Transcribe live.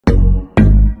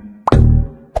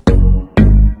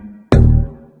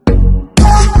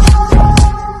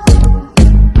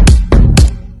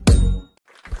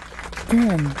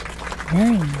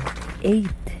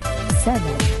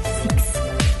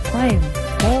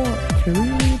Baby,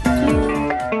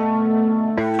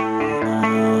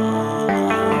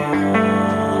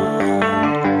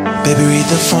 read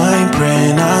the fine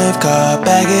print. I've got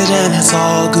baggage and it's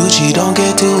all Gucci. Don't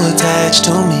get too attached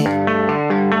to me.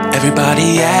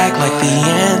 Everybody act like the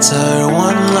answer.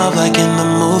 One love like in the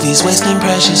movies. Wasting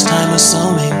precious time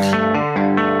assuming.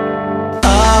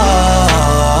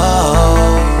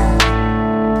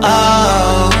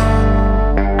 Oh,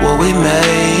 were we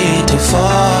made to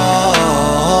fall?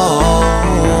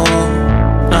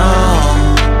 No,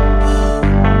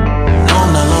 I'm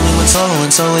not lonely when solo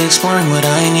and solely exploring what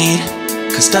I need.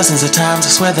 Cause dozens of times I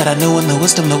swear that I knew when the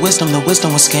wisdom was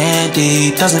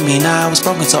scanty. Doesn't mean I was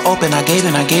broken so open, I gave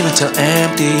it till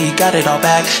empty. Got it all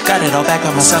back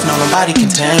by myself, now nobody can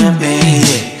tempt me.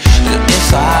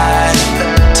 If I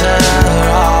better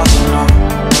off alone,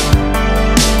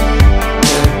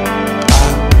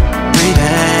 breathe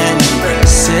and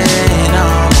embrace it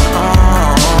on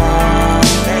my own.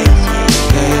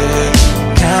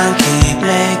 Can't keep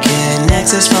making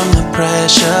exits from the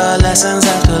pressure. Lessons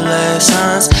after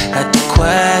lessons, had to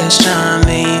question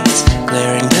these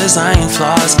glaring design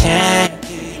flaws. Can't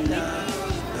keep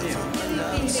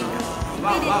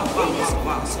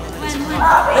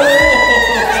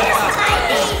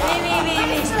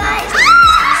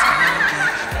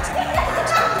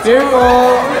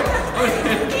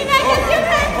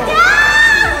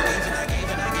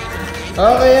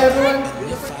Okay, everyone.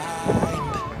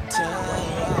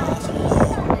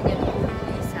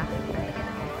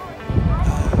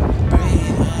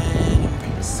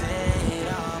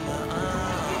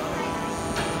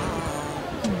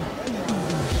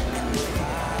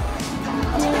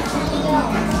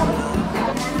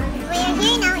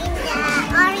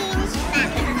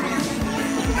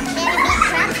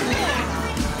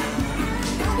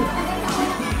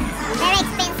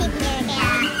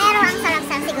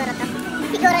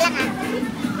 Siguro lang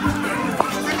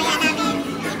mamaya namin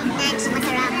titignan kung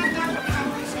masarap.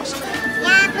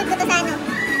 I-upload ko to sa ano.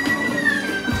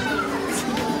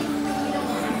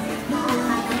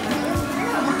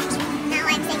 Now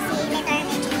I'm sexy, letter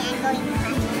making and going to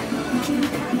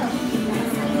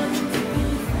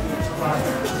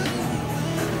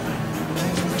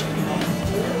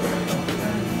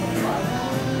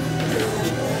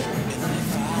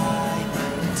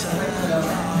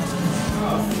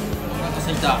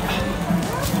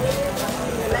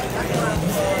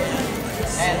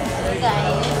So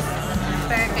guys,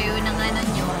 prepare kayo ng ano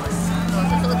nyo. So,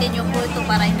 susuotin nyo po ito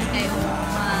para hindi kayo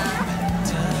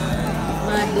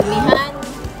madumihan.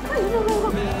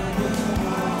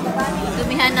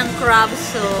 Dumihan ng crab.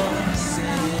 So,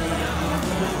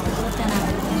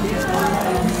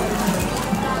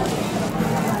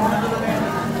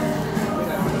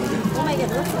 oh my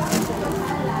God.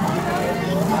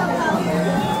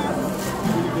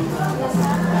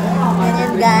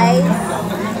 Ganyan guys.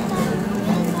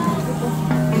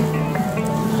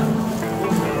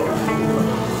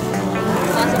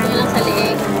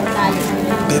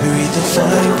 Baby, read the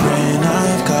fine print.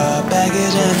 I've got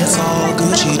baggage and it's all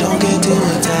Gucci. Don't get too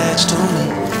attached to me.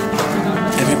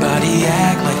 Everybody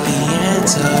act like the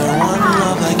answer. One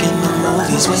love like in the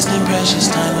movies. Wasting precious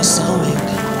time assuming.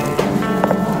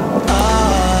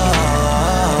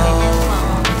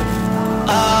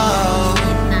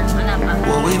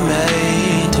 Were we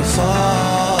made to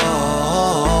fall?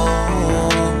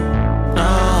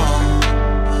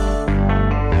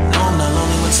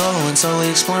 Solo and solely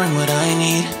exploring what I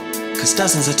need. Cause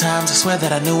dozens of times I swear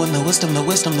that I knew when the wisdom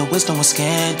was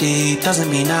scanty.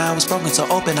 Doesn't mean I was broken so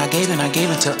open, I gave it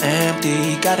till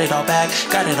empty. Got it all back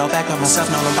by myself,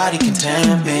 now nobody can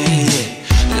tempt me.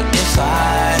 If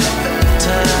I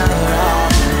better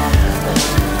off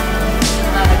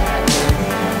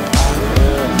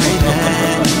breathe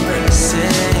and embrace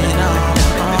it on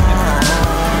my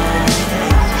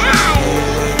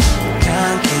own.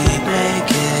 Can't keep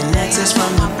making exits from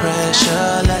the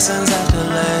pressure. Lessons after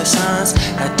lessons,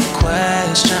 had to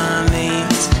question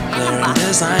these glaring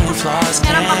design flaws.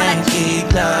 Can't keep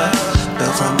love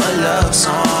built from a love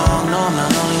song. No, I'm not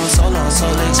only with solo and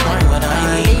solely exploring what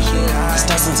I need. Cause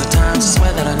dozens of times I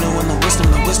swear that I knew when the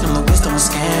wisdom was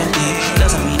scanty.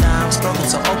 Doesn't mean I was broken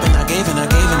so open, I gave it. And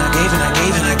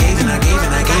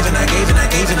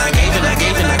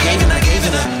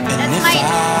if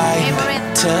I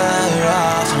tear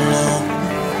off alone,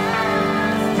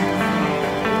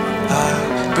 I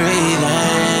breathe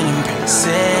and embrace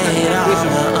it on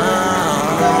my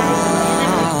own.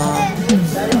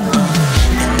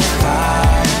 And if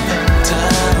I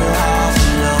tear off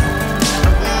alone,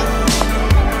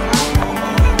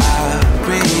 I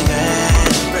breathe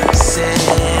and embrace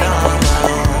it on my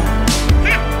own.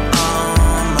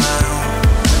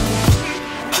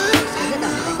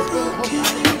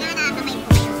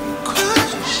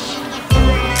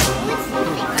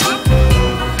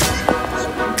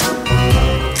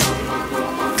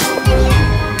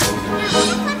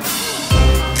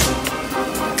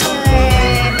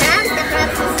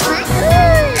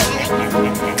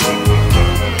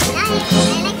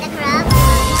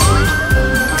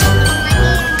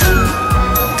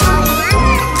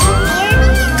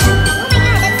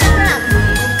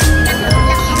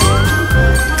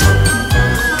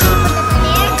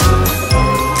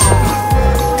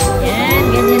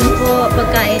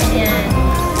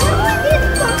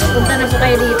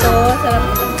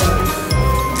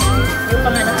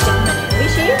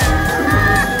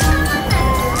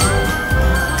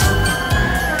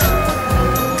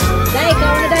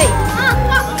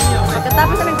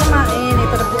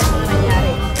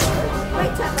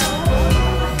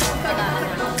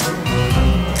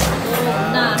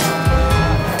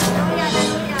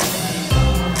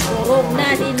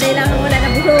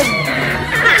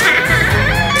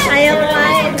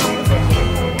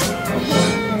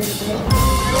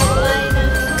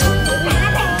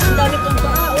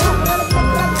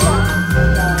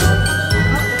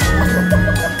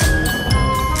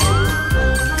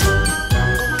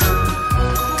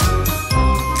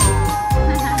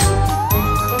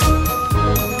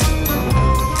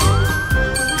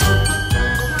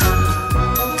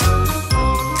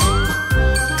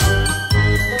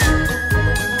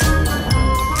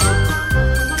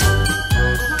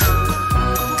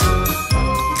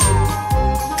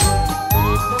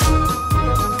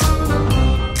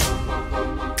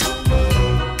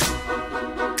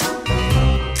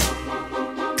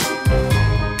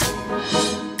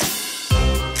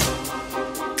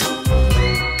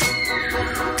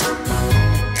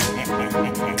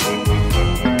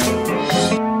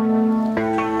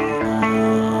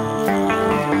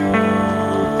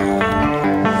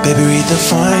 Baby, read the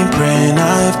fine print.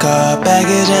 I've got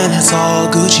baggage and it's all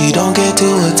Gucci. Don't get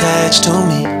too attached to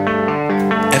me.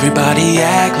 Everybody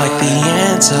act like the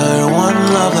answer. One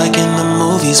love like in the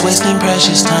movies. Wasting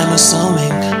precious time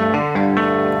assuming.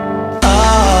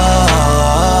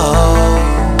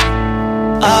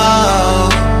 Oh,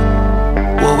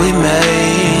 were we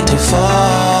made to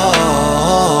fall?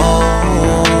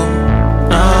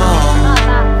 No,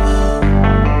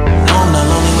 I'm not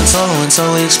lonely when solo and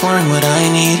solely exploring what I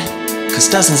need. Cause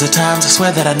dozens of times I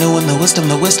swear that I knew when the wisdom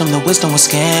was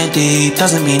scanty.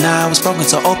 Doesn't mean I was broken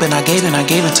so open, I gave it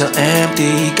till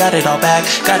empty. Got it all back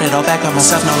by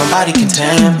myself, now nobody can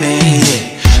tempt me.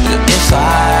 If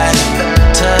I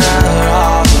better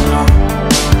off alone,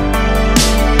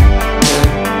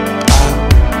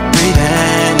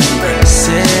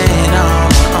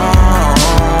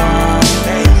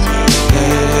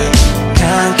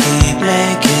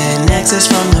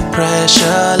 from the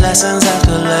pressure, lessons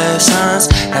after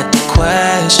lessons. Had to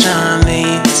question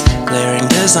these glaring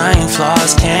design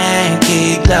flaws. Can't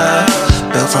keep love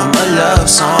built from a love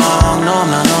song. No,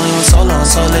 I'm not only with solo and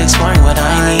solely exploring what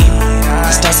I need.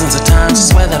 Cause dozens of times I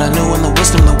swear that I knew when the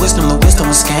wisdom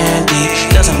was scanty.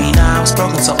 Doesn't mean I was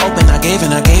broken so open, I gave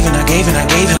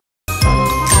it.